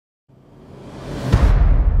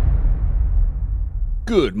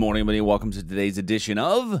Good morning, everybody. Welcome to today's edition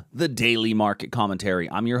of the Daily Market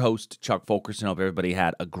Commentary. I'm your host, Chuck Fulkerson. Hope everybody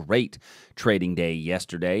had a great trading day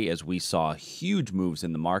yesterday as we saw huge moves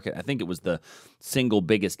in the market. I think it was the single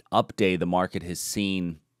biggest up day the market has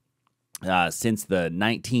seen since the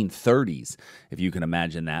 1930s, if you can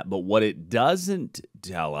imagine that. But what it doesn't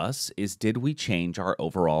tell us is, did we change our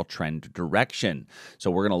overall trend direction?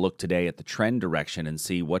 So we're going to look today at the trend direction and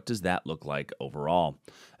see what does that look like overall.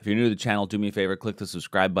 If you're new to the channel, do me a favor, click the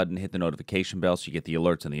subscribe button, hit the notification bell so you get the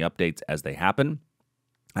alerts and the updates as they happen.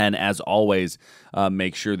 And as always,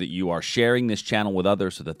 make sure that you are sharing this channel with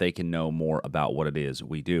others so that they can know more about what it is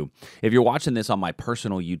we do. If you're watching this on my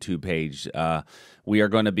personal YouTube page, we are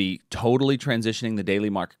going to be totally transitioning the Daily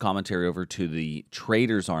Market Commentary over to the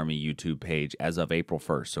Traders Army YouTube page as of April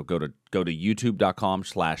 1st. So go to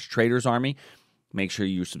youtube.com/Traders Army. Make sure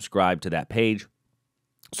you subscribe to that page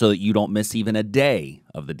so that you don't miss even a day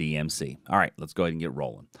of the DMC. All right, let's go ahead and get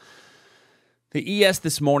rolling. The ES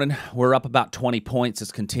this morning, we're up about 20 points.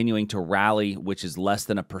 It's continuing to rally, which is less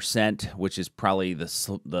than 1%, which is probably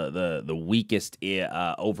the weakest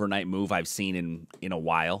overnight move I've seen in a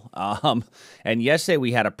while. And yesterday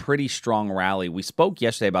we had a pretty strong rally. We spoke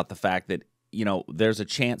yesterday about the fact that, you know, there's a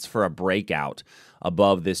chance for a breakout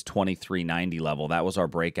above this 2390 level. That was our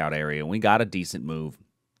breakout area, and we got a decent move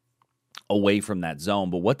away from that zone.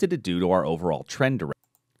 But what did it do to our overall trend direction?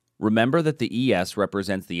 Remember that the ES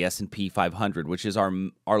represents the S&P 500, which is our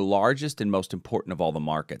largest and most important of all the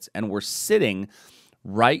markets. And we're sitting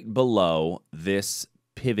right below this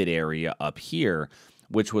pivot area up here,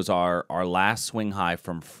 which was our last swing high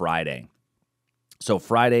from Friday. So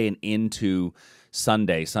Friday and into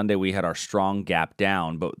Sunday. Sunday we had our strong gap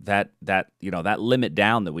down, but that limit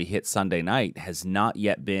down that we hit Sunday night has not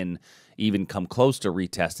yet been even come close to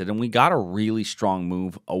retested, and we got a really strong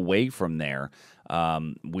move away from there.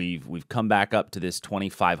 We've come back up to this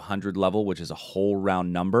 2,500 level, which is a whole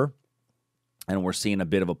round number, and we're seeing a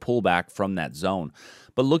bit of a pullback from that zone.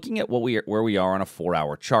 But looking at where we are on a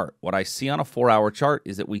 4-hour chart, what I see on a 4-hour chart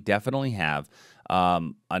is that we definitely have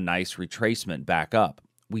a nice retracement back up.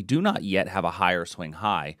 We do not yet have a higher swing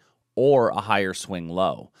high or a higher swing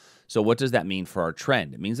low. So what does that mean for our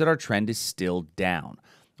trend? It means that our trend is still down.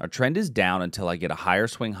 Our trend is down until I get a higher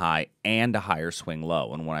swing high and a higher swing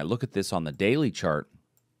low. And when I look at this on the daily chart,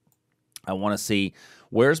 I want to see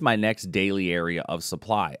where's my next daily area of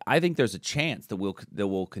supply. I think there's a chance that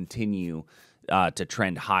we'll continue to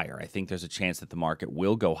trend higher. I think there's a chance that the market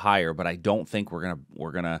will go higher, but I don't think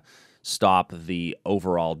we're gonna stop the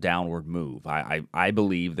overall downward move. I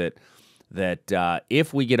believe that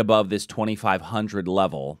if we get above this 2,500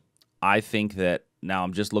 level, I think that. Now,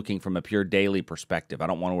 I'm just looking from a pure daily perspective. I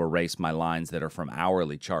don't want to erase my lines that are from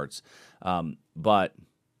hourly charts. But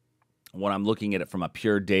when I'm looking at it from a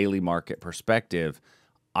pure daily market perspective,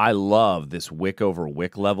 I love this wick over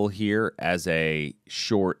wick level here as a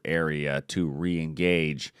short area to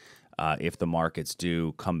re-engage if the markets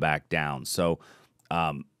do come back down. So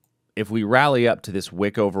if we rally up to this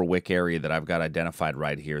wick over wick area that I've got identified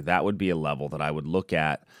right here, that would be a level that I would look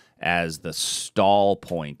at as the stall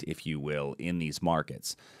point, if you will, in these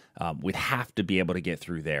markets. We'd have to be able to get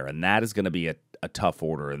through there, and that is going to be a tough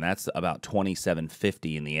order, and that's about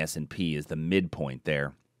 2750 in the S&P is the midpoint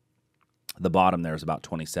there. The bottom there is about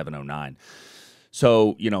 2709.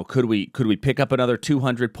 So, you know, could we pick up another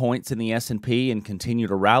 200 points in the S&P and continue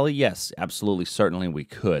to rally? Yes, absolutely, certainly we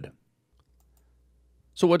could.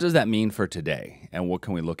 So what does that mean for today, and what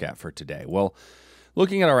can we look at for today? Well,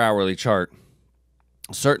 looking at our hourly chart,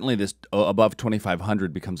 certainly this above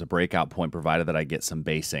 2,500 becomes a breakout point provided that I get some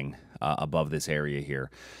basing above this area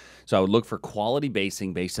here. So I would look for quality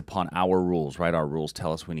basing based upon our rules, right? Our rules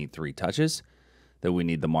tell us we need 3 touches, that we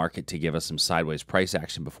need the market to give us some sideways price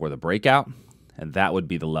action before the breakout, and that would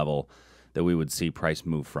be the level that we would see price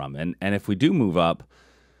move from. And if we do move up,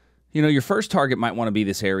 you know, your first target might want to be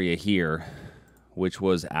this area here, which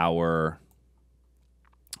was our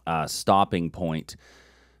stopping point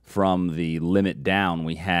from the limit down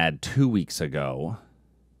we had 2 weeks ago.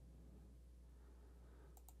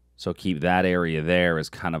 So keep that area there as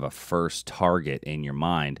kind of a first target in your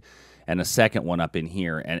mind, and a second one up in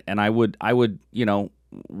here. And I would, you know,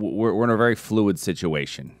 we're in a very fluid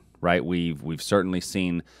situation, right? We've certainly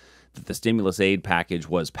seen that the stimulus aid package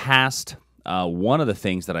was passed. One of the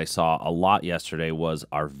things that I saw a lot yesterday was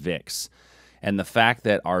our VIX, and the fact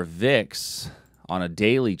that our VIX on a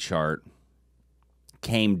daily chart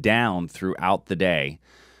came down throughout the day.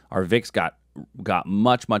 Our VIX got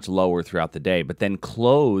much lower throughout the day, but then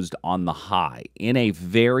closed on the high in a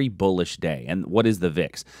very bullish day. And what is the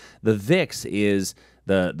VIX? The VIX is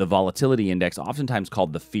the volatility index, oftentimes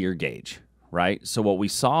called the fear gauge, right? So what we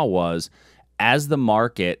saw was as the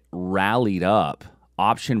market rallied up,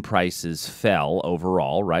 option prices fell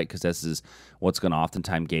overall, right? Because this is what's going to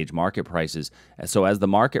oftentimes gauge market prices. So as the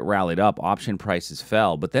market rallied up, option prices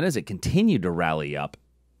fell. But then as it continued to rally up,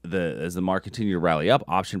 as the market continued to rally up,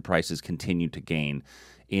 option prices continued to gain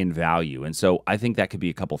in value. And so I think that could be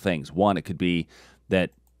a couple things. One, it could be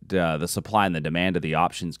that the supply and the demand of the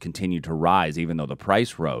options continued to rise even though the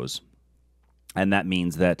price rose. And that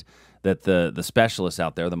means that the specialists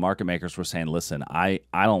out there, the market makers, were saying, listen, I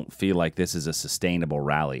don't feel like this is a sustainable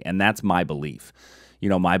rally. And that's my belief.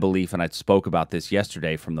 My belief, and I spoke about this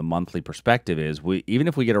yesterday from the monthly perspective, is even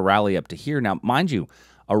if we get a rally up to here, now, mind you,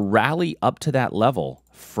 a rally up to that level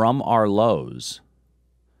from our lows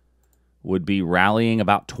would be rallying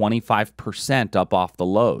about 25% up off the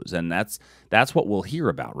lows. And that's what we'll hear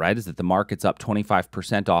about, right, is that the market's up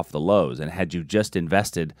 25% off the lows. And had you just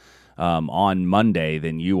invested on Monday,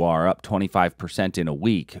 then you are up 25% in a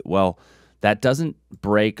week. Well, that doesn't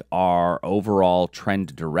break our overall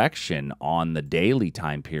trend direction on the daily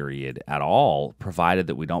time period at all, provided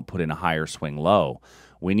that we don't put in a higher swing low.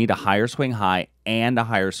 We need a higher swing high and a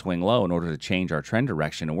higher swing low in order to change our trend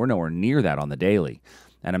direction, and we're nowhere near that on the daily.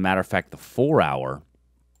 And a matter of fact, the 4-hour,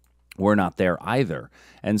 we're not there either.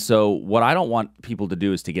 And so what I don't want people to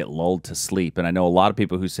do is to get lulled to sleep. And I know a lot of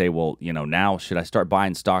people who say, well, now should I start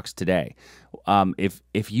buying stocks today?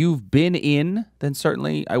 If you've been in, then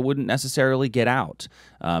certainly I wouldn't necessarily get out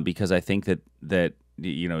because I think that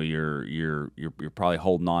you're probably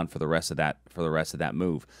holding on for the rest of that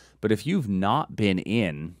move. But if you've not been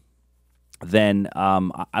in, then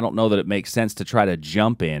I don't know that it makes sense to try to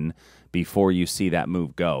jump in before you see that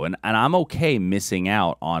move go. And I'm okay missing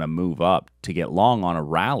out on a move up to get long on a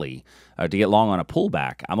rally, to get long on a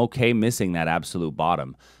pullback. I'm okay missing that absolute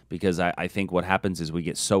bottom because I think what happens is we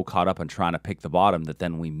get so caught up in trying to pick the bottom that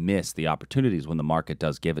then we miss the opportunities when the market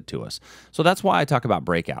does give it to us. So that's why I talk about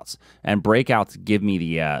breakouts. And breakouts give me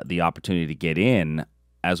the opportunity to get in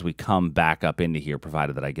as we come back up into here,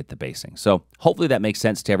 provided that I get the basing. So hopefully that makes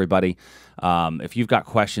sense to everybody. If you've got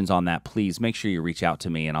questions on that, please make sure you reach out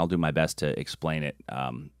to me, and I'll do my best to explain it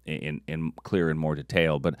in clear and more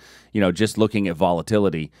detail. But, just looking at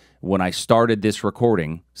volatility, when I started this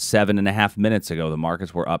recording 7.5 minutes ago, the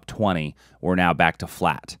markets were up 20. We're now back to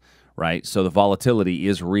flat, right? So the volatility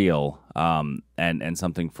is real and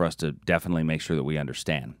something for us to definitely make sure that we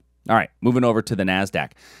understand. All right, moving over to the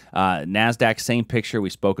NASDAQ. NASDAQ, same picture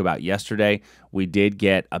we spoke about yesterday. We did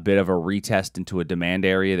get a bit of a retest into a demand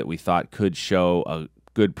area that we thought could show a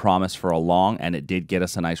good promise for a long, and it did get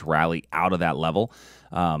us a nice rally out of that level.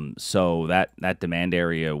 So that demand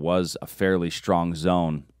area was a fairly strong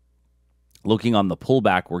zone. Looking on the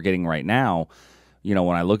pullback we're getting right now, when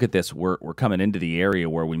I look at this, we're coming into the area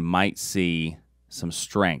where we might see some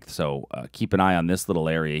strength. So keep an eye on this little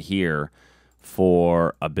area here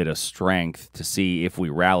for a bit of strength to see if we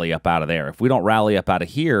rally up out of there. If we don't rally up out of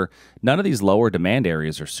here, none of these lower demand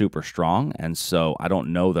areas are super strong, and so I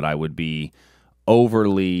don't know that I would be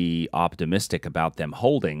overly optimistic about them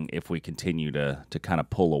holding if we continue to kind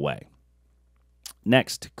of pull away.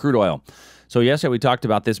 Next, crude oil. So yesterday we talked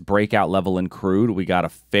about this breakout level in crude. We got a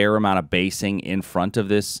fair amount of basing in front of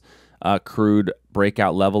this crude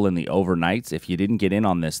breakout level in the overnights. If you didn't get in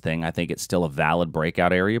on this thing, I think it's still a valid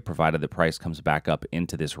breakout area, provided the price comes back up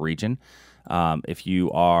into this region. If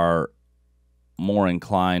you are more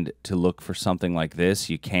inclined to look for something like this,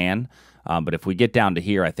 you can. But if we get down to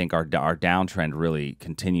here, I think our downtrend really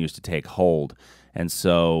continues to take hold. And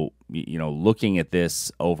so, looking at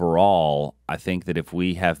this overall, I think that if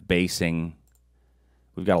we have basing,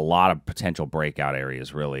 we've got a lot of potential breakout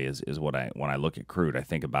areas, really, is what when I look at crude, I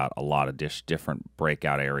think about a lot of different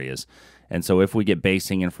breakout areas. And so if we get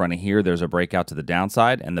basing in front of here, there's a breakout to the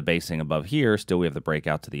downside, and the basing above here, still we have the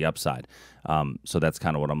breakout to the upside. So that's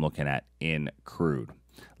kind of what I'm looking at in crude.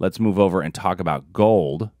 Let's move over and talk about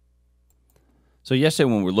gold. So yesterday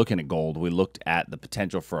when we were looking at gold, we looked at the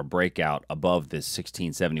potential for a breakout above this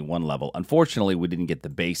 1671 level. Unfortunately, we didn't get the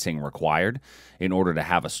basing required in order to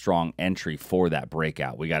have a strong entry for that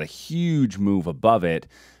breakout. We got a huge move above it,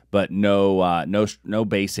 but no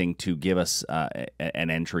basing to give us an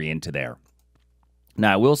entry into there.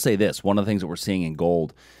 Now, I will say this. One of the things that we're seeing in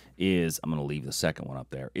gold is, I'm going to leave the second one up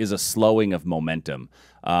there, is a slowing of momentum.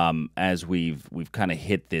 As we've kind of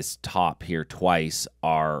hit this top here twice,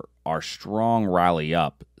 our strong rally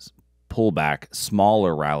up, pullback,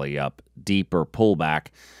 smaller rally up, deeper pullback.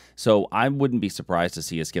 So I wouldn't be surprised to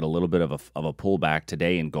see us get a little bit of a pullback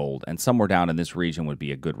today in gold, and somewhere down in this region would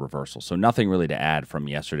be a good reversal. So nothing really to add from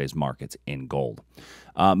yesterday's markets in gold.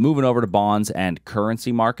 Moving over to bonds and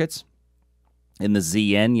currency markets. In the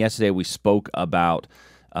ZN yesterday, we spoke about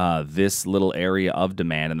this little area of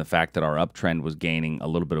demand and the fact that our uptrend was gaining a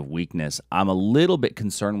little bit of weakness. I'm a little bit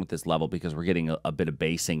concerned with this level because we're getting a bit of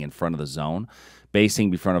basing in front of the zone.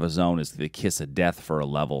 Basing in front of a zone is the kiss of death for a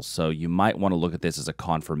level. So you might want to look at this as a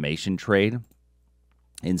confirmation trade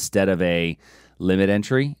instead of a limit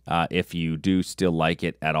entry if you do still like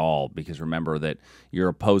it at all, because remember that your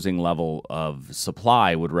opposing level of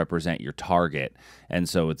supply would represent your target, and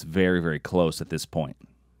so it's very, very close at this point.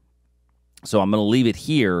 So I'm going to leave it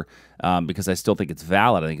here because I still think it's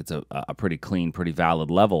valid. I think it's a pretty clean, pretty valid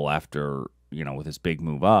level after, with this big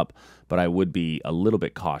move up, but I would be a little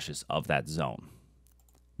bit cautious of that zone.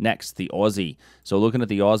 Next, the Aussie. So looking at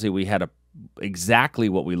the Aussie, we had exactly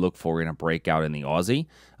what we look for in a breakout in the Aussie,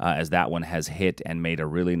 as that one has hit and made a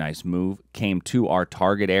really nice move, came to our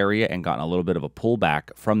target area and gotten a little bit of a pullback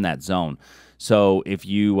from that zone. So if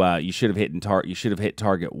you should have hit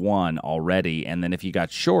target 1 already, and then if you got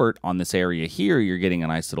short on this area here, you're getting a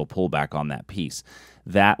nice little pullback on that piece.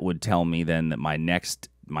 That would tell me then that my next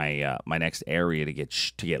area to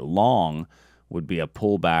get long would be a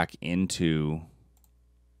pullback into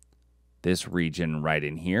this region right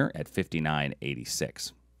in here at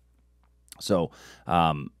 59.86. So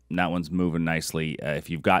that one's moving nicely.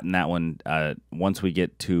 If you've gotten that one, once we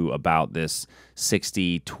get to about this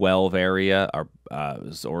 60.12 area or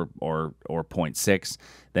 0.6,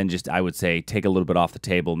 then just I would say take a little bit off the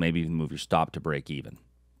table, maybe even move your stop to break even.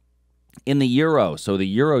 In the euro, so the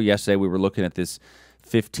euro yesterday we were looking at this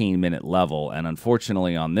 15-minute level, and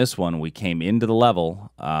unfortunately on this one we came into the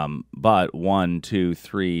level, but 1, 2,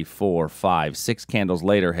 3, 4, 5, 6 candles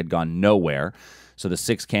later had gone nowhere. So the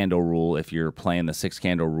 6-candle rule, if you're playing the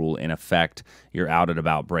 6-candle rule in effect, you're out at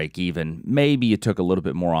about break even. Maybe you took a little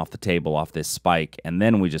bit more off the table off this spike, and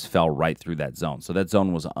then we just fell right through that zone. So that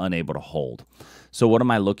zone was unable to hold. So what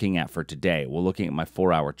am I looking at for today? Well, looking at my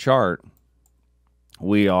 4-hour chart,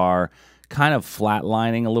 we are kind of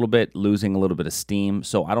flatlining a little bit, losing a little bit of steam.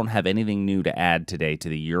 So I don't have anything new to add today to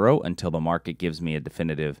the euro until the market gives me a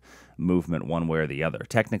definitive movement one way or the other.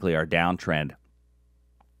 Technically, our downtrend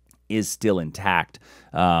is still intact,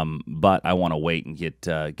 but I want to wait and get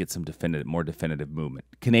some more definitive movement.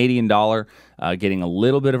 Canadian dollar getting a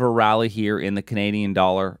little bit of a rally here in the Canadian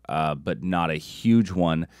dollar, but not a huge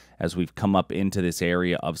one as we've come up into this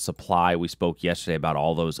area of supply. We spoke yesterday about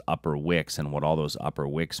all those upper wicks and what all those upper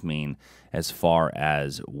wicks mean as far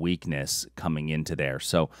as weakness coming into there.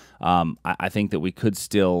 So I think that we could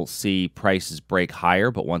still see prices break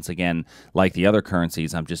higher, but once again, like the other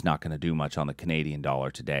currencies, I'm just not going to do much on the Canadian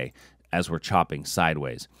dollar today as we're chopping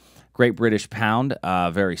sideways. Great British Pound,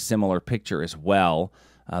 very similar picture as well.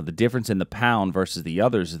 The difference in the pound versus the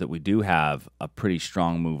others is that we do have a pretty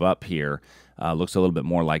strong move up here. Looks a little bit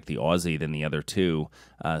more like the Aussie than the other two.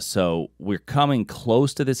 So we're coming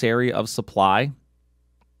close to this area of supply,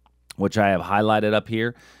 which I have highlighted up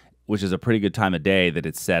here, which is a pretty good time of day that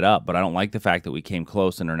it's set up, but I don't like the fact that we came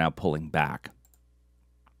close and are now pulling back.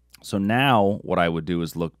 So now what I would do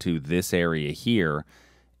is look to this area here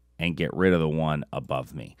and get rid of the one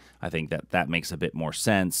above me. I think that makes a bit more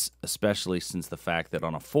sense, especially since the fact that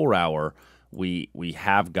on a 4-hour, we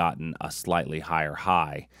have gotten a slightly higher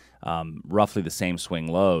high, roughly the same swing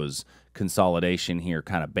lows, consolidation here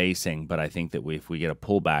kind of basing, but I think that if we get a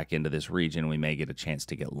pullback into this region, we may get a chance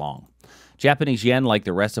to get long. Japanese yen, like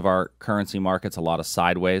the rest of our currency markets, a lot of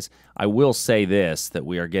sideways. I will say this, that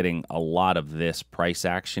we are getting a lot of this price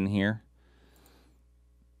action here.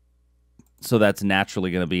 So that's naturally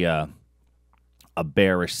going to be a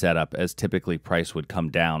bearish setup, as typically price would come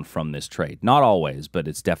down from this trade. Not always, but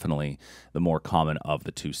it's definitely the more common of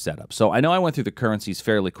the two setups. So I know I went through the currencies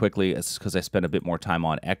fairly quickly. It's because I spent a bit more time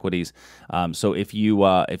on equities. So if you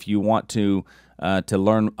want to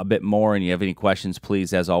learn a bit more and you have any questions,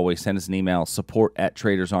 please, as always, send us an email,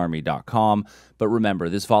 support@tradersarmy.com. But remember,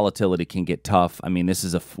 this volatility can get tough. I mean, this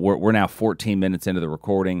is we're now 14 minutes into the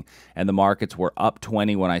recording, and the markets were up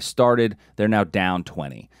 20 when I started. They're now down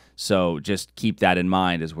 20. So just keep that in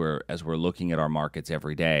mind as we're looking at our markets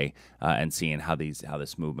every day and seeing how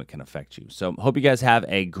this movement can affect you. So hope you guys have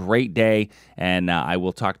a great day, and I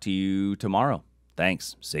will talk to you tomorrow.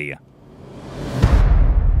 Thanks. See ya.